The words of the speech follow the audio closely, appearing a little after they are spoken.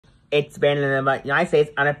It's been in the United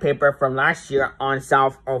States on a paper from last year. On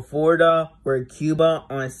south of Florida, where Cuba.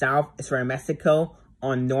 On south, it's for Mexico.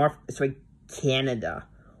 On north, it's for Canada.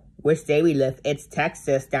 Which state we live? It's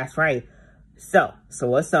Texas. That's right. So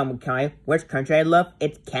what's which country I love?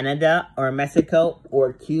 It's Canada or Mexico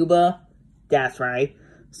or Cuba. That's right.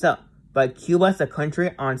 But Cuba's a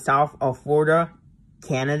country on south of Florida.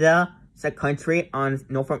 Canada is a country on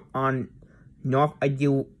north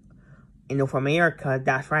in North America.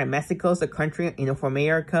 That's right. Mexico's a country in North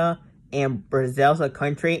America, and Brazil's a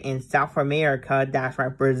country in South America. That's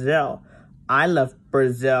right, Brazil. I love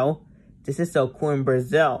Brazil. This is so cool in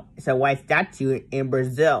Brazil. It's a white statue in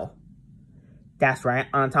Brazil. That's right.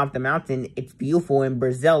 On top of the mountain, it's beautiful in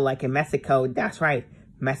Brazil, like in Mexico. That's right.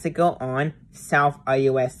 Mexico on South of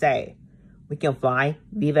USA. We can fly.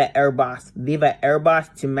 Viva Airbus. Viva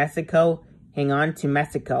Airbus to Mexico. Hang on to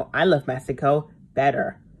Mexico. I love Mexico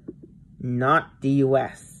better. Not the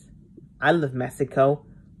US. I love Mexico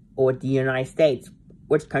or the United States.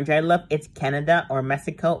 Which country I love? It's Canada or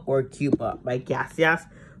Mexico or Cuba. By gracias.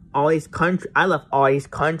 I love all these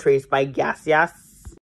countries. By gracias.